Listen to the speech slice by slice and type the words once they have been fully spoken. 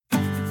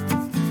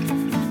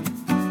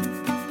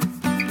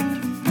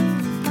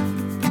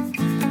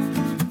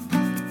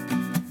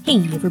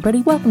Hey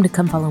everybody, welcome to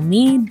Come Follow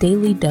Me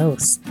Daily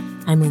Dose.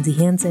 I'm Lindsay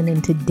Hansen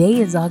and today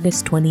is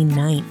August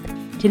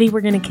 29th. Today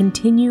we're going to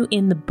continue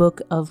in the book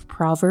of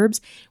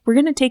Proverbs. We're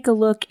going to take a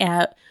look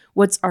at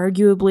what's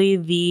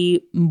arguably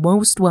the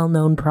most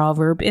well-known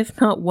proverb, if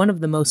not one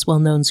of the most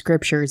well-known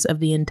scriptures of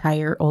the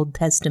entire Old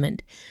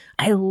Testament.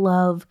 I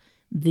love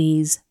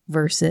these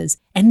verses,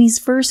 and these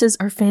verses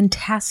are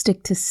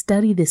fantastic to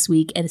study this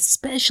week, and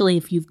especially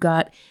if you've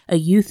got a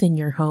youth in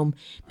your home,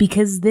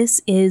 because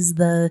this is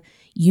the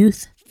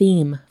youth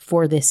theme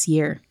for this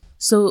year.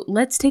 So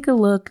let's take a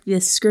look.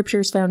 This scripture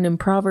is found in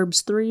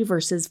Proverbs 3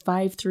 verses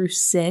 5 through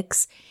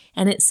 6,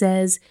 and it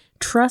says,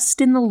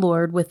 "Trust in the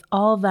Lord with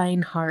all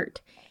thine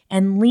heart,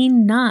 and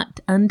lean not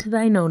unto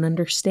thine own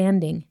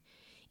understanding.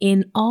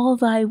 In all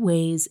thy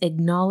ways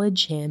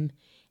acknowledge him,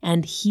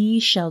 and he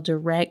shall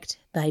direct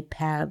thy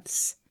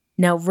paths."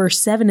 Now, verse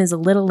 7 is a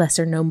little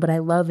lesser known, but I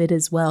love it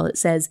as well. It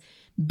says,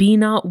 "Be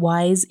not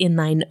wise in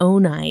thine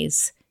own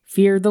eyes,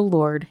 fear the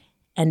Lord,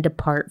 and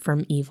depart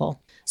from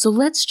evil." So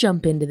let's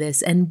jump into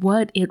this and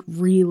what it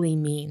really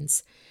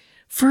means.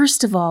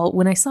 First of all,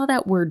 when I saw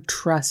that word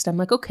trust, I'm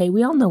like, okay,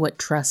 we all know what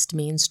trust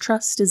means.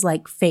 Trust is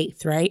like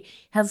faith, right?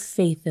 Have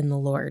faith in the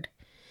Lord.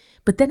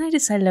 But then I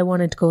decided I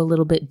wanted to go a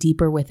little bit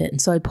deeper with it.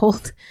 And so I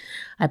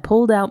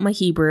pulled out my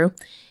Hebrew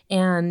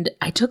and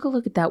I took a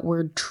look at that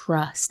word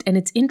trust. And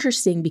it's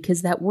interesting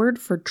because that word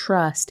for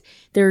trust,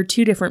 there are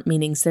two different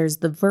meanings. There's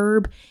the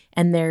verb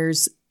and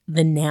there's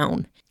the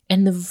noun.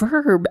 And the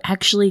verb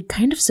actually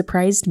kind of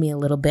surprised me a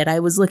little bit.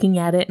 I was looking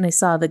at it and I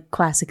saw the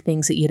classic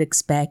things that you'd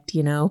expect,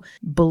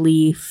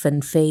 belief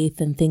and faith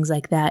and things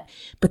like that.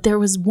 But there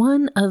was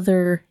one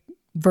other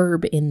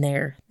verb in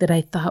there that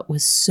I thought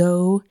was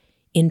so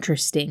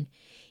interesting.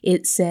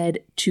 It said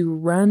to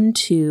run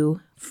to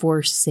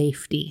for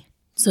safety.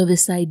 So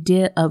this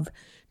idea of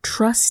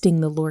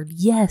trusting the Lord,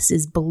 yes,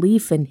 is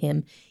belief in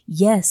him.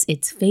 Yes,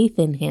 it's faith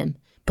in him.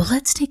 But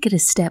let's take it a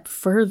step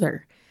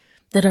further.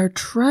 That our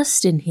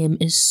trust in him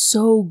is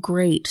so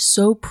great,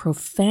 so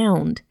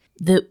profound,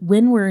 that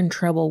when we're in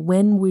trouble,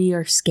 when we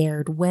are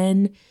scared,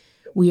 when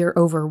we are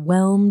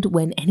overwhelmed,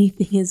 when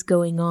anything is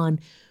going on,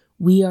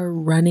 we are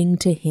running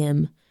to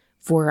him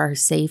for our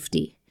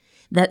safety.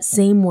 That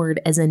same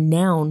word as a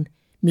noun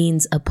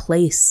means a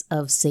place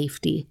of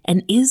safety.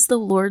 And is the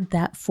Lord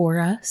that for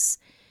us?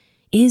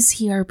 Is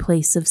he our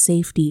place of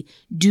safety?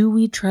 Do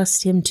we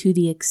trust him to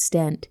the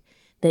extent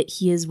that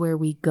he is where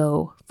we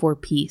go for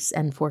peace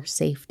and for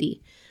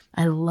safety?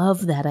 I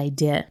love that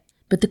idea.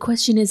 But the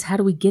question is, how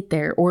do we get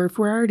there? Or if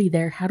we're already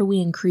there, how do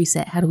we increase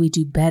it? How do we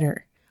do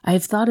better?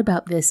 I've thought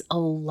about this a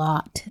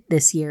lot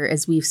this year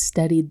as we've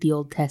studied the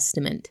Old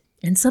Testament.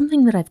 And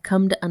something that I've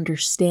come to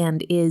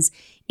understand is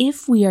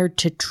if we are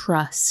to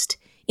trust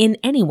in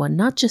anyone,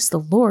 not just the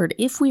Lord,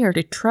 if we are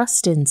to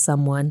trust in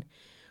someone,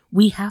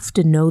 we have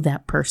to know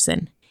that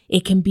person.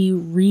 It can be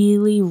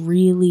really,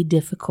 really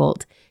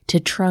difficult to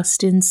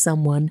trust in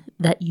someone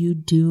that you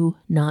do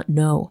not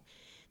know,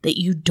 that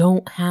you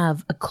don't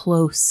have a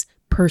close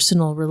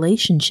personal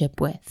relationship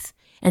with.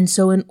 And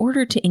so in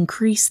order to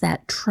increase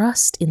that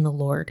trust in the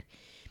Lord,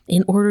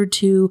 in order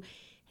to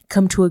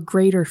come to a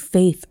greater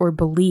faith or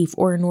belief,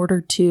 or in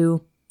order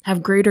to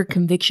have greater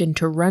conviction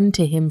to run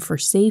to him for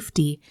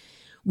safety,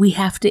 we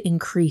have to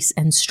increase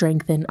and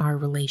strengthen our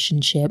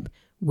relationship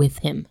with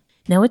him.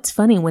 Now, it's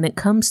funny, when it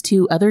comes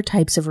to other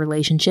types of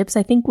relationships,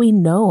 I think we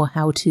know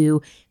how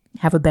to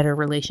have a better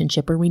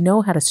relationship, or we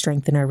know how to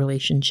strengthen our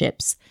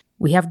relationships.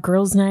 We have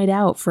girls' night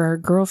out for our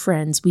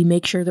girlfriends. We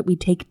make sure that we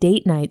take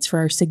date nights for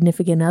our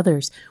significant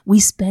others. We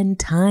spend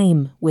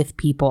time with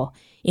people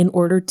in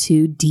order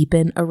to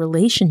deepen a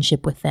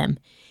relationship with them.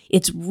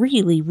 It's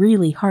really,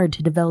 really hard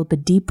to develop a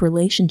deep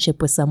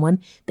relationship with someone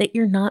that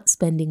you're not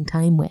spending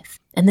time with.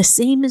 And the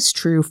same is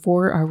true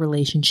for our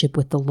relationship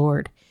with the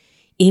Lord.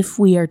 If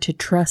we are to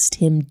trust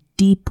him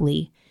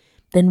deeply,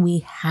 then we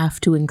have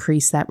to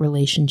increase that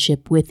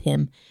relationship with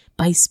him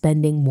by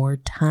spending more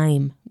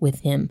time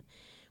with him.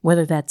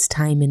 Whether that's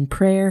time in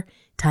prayer,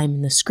 time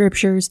in the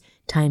scriptures,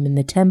 time in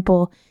the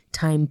temple,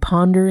 time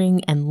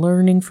pondering and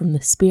learning from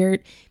the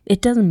Spirit,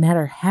 it doesn't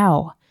matter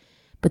how.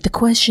 But the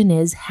question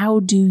is,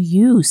 how do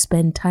you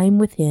spend time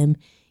with him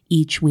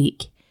each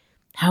week?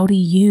 How do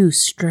you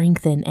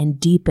strengthen and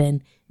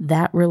deepen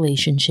that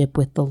relationship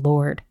with the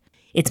Lord?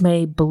 It's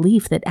my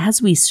belief that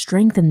as we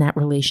strengthen that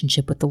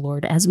relationship with the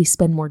Lord, as we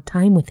spend more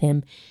time with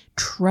him,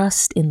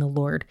 trust in the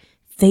Lord,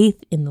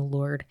 faith in the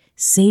Lord,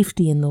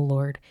 safety in the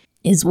Lord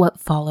is what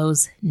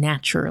follows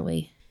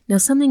naturally. Now,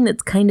 something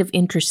that's kind of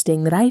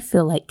interesting that I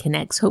feel like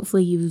connects,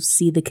 hopefully you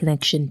see the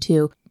connection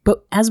too,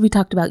 but as we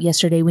talked about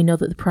yesterday, we know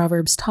that the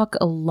Proverbs talk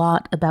a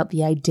lot about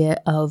the idea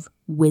of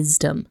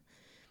wisdom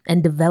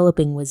and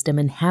developing wisdom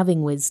and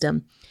having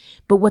wisdom.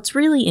 But what's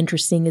really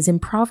interesting is in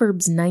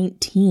Proverbs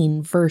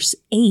 19, verse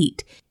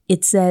 8,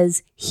 it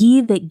says,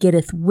 "He that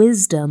getteth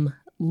wisdom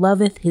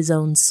loveth his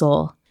own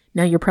soul."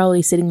 Now you're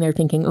probably sitting there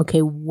thinking,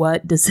 okay,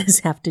 what does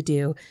this have to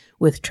do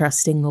with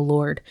trusting the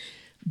Lord?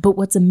 But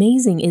what's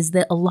amazing is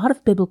that a lot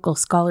of biblical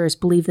scholars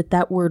believe that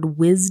that word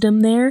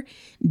wisdom there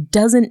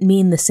doesn't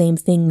mean the same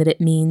thing that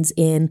it means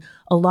in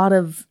a lot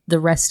of the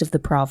rest of the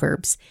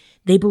Proverbs.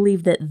 They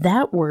believe that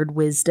that word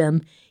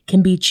wisdom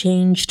can be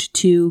changed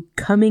to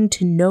coming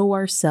to know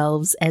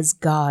ourselves as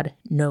God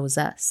knows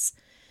us.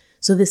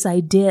 So this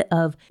idea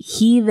of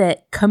he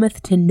that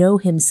cometh to know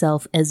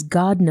himself as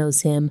God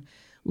knows him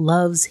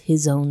loves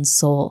his own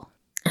soul.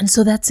 And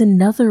so that's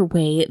another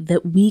way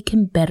that we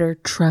can better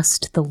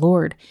trust the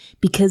Lord,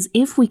 because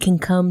if we can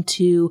come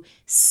to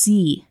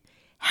see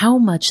how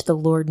much the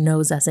Lord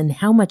knows us and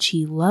how much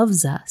he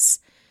loves us,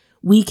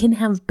 we can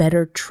have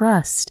better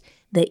trust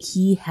that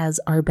he has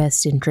our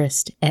best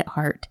interest at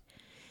heart,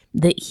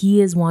 that he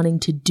is wanting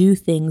to do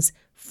things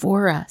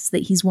for us,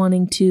 that he's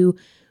wanting to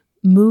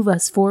move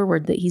us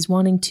forward, that he's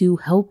wanting to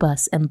help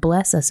us and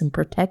bless us and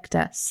protect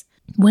us.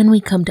 When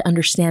we come to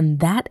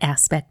understand that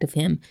aspect of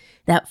him,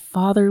 that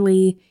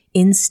fatherly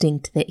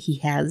instinct that he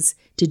has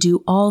to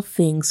do all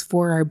things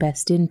for our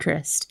best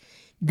interest,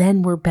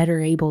 then we're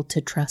better able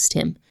to trust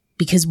him,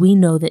 because we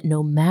know that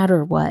no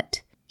matter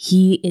what,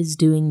 he is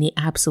doing the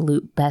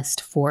absolute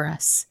best for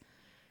us.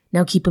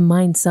 Now keep in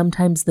mind,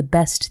 sometimes the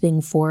best thing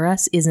for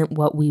us isn't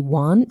what we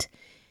want,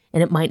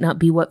 and it might not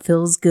be what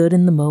feels good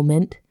in the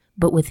moment,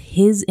 but with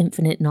his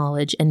infinite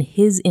knowledge and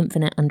his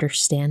infinite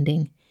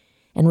understanding,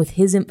 and with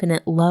his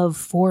infinite love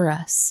for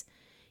us,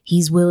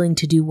 he's willing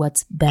to do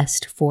what's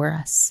best for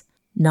us,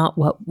 not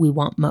what we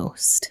want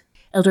most.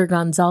 Elder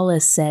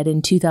Gonzalez said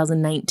in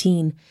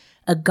 2019,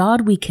 "A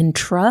God we can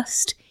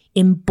trust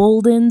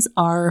emboldens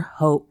our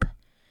hope.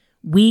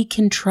 We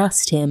can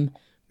trust him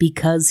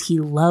because he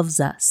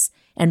loves us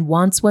and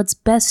wants what's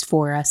best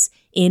for us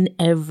in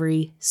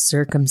every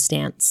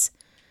circumstance."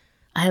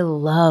 I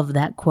love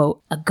that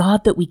quote. A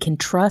God that we can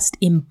trust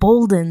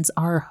emboldens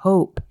our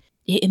hope.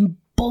 It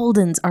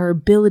emboldens our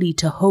ability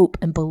to hope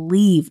and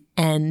believe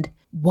and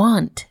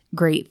want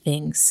great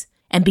things.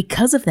 And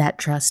because of that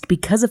trust,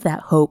 because of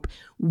that hope,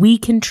 we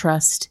can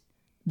trust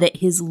that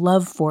his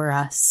love for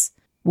us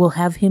will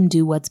have him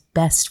do what's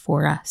best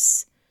for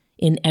us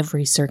in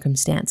every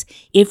circumstance,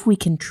 if we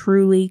can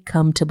truly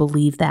come to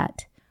believe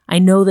that. I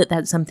know that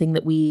that's something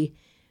that we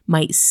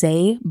might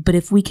say, but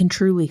if we can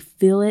truly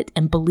feel it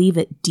and believe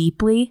it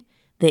deeply,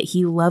 that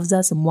he loves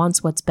us and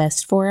wants what's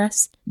best for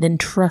us, then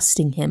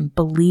trusting him,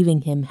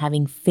 believing him,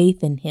 having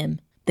faith in him,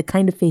 the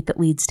kind of faith that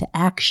leads to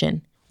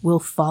action, will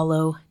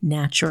follow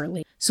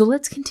naturally. So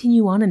let's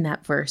continue on in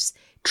that verse.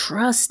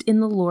 Trust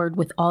in the Lord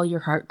with all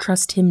your heart.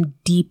 Trust him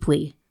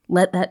deeply.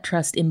 Let that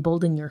trust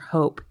embolden your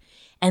hope.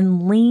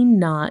 And lean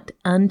not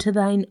unto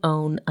thine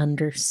own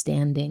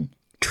understanding.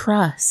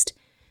 Trust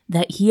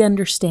that he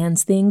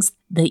understands things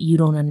that you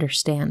don't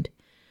understand.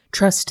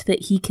 Trust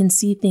that he can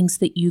see things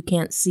that you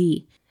can't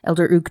see.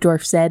 Elder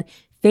Uchtdorf said,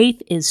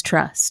 faith is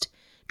trust.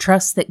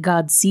 Trust that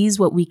God sees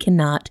what we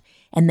cannot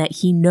and that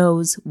he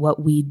knows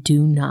what we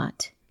do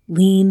not.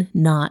 Lean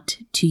not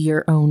to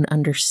your own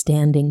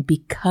understanding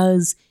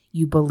because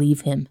you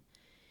believe him.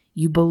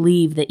 You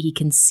believe that he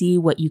can see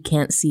what you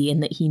can't see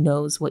and that he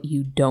knows what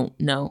you don't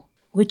know.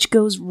 Which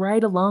goes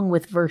right along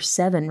with verse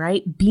 7,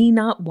 right? Be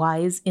not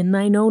wise in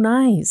thine own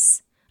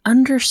eyes.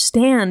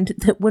 Understand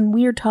that when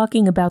we are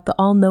talking about the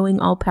all-knowing,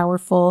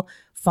 all-powerful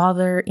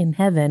Father in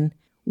heaven,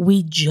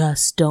 we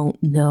just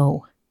don't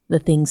know the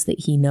things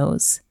that he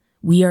knows.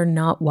 We are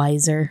not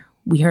wiser.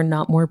 We are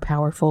not more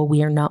powerful.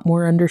 We are not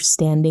more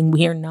understanding.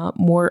 We are not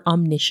more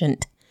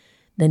omniscient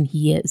than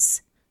he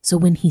is. So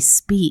when he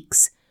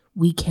speaks,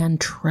 we can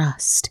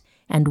trust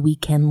and we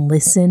can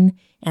listen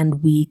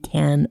and we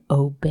can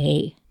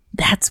obey.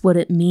 That's what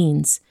it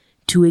means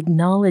to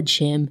acknowledge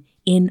him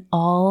in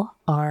all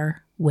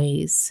our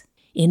ways.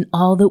 In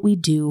all that we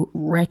do,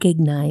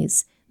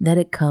 recognize that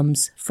it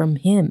comes from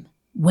him.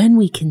 When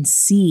we can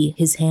see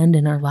his hand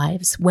in our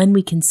lives, when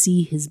we can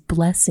see his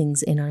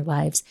blessings in our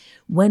lives,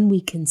 when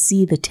we can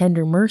see the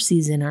tender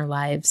mercies in our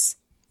lives,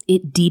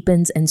 it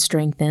deepens and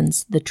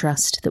strengthens the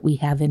trust that we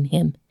have in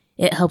him.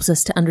 It helps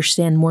us to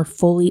understand more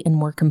fully and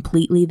more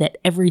completely that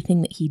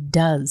everything that he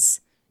does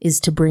is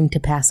to bring to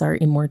pass our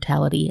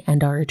immortality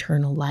and our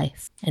eternal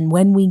life. And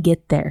when we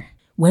get there,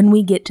 when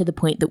we get to the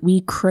point that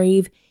we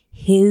crave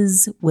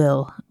his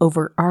will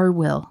over our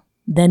will,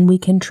 then we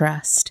can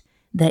trust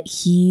that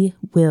he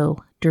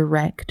will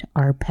direct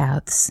our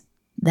paths.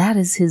 That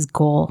is his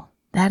goal.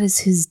 That is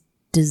his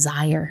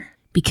desire.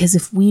 Because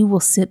if we will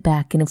sit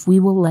back and if we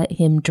will let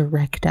him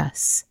direct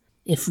us,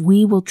 if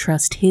we will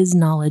trust his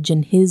knowledge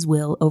and his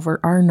will over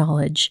our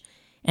knowledge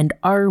and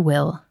our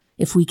will,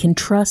 if we can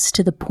trust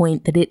to the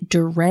point that it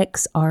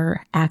directs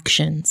our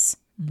actions,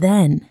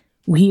 then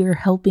we are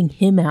helping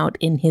him out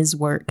in his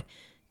work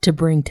to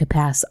bring to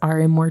pass our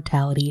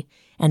immortality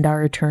and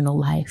our eternal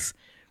life,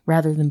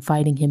 rather than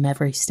fighting him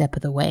every step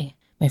of the way.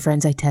 My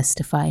friends, I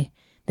testify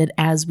that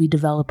as we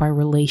develop our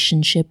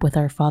relationship with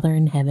our Father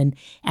in heaven,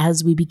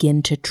 as we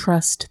begin to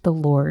trust the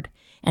Lord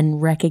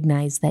and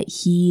recognize that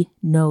he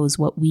knows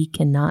what we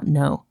cannot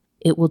know,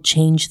 it will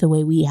change the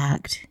way we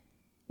act.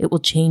 It will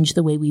change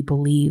the way we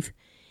believe,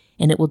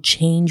 and it will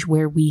change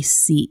where we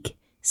seek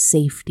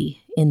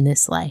safety in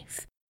this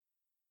life.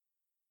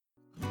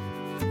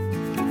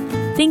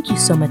 Thank you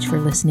so much for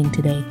listening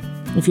today.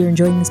 If you're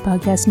enjoying this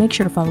podcast, make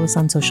sure to follow us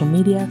on social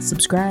media,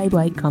 subscribe,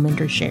 like,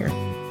 comment, or share.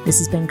 This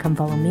has been Come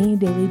Follow Me,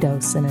 Daily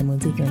Dose, and I'm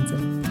Lindsay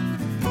Hansen.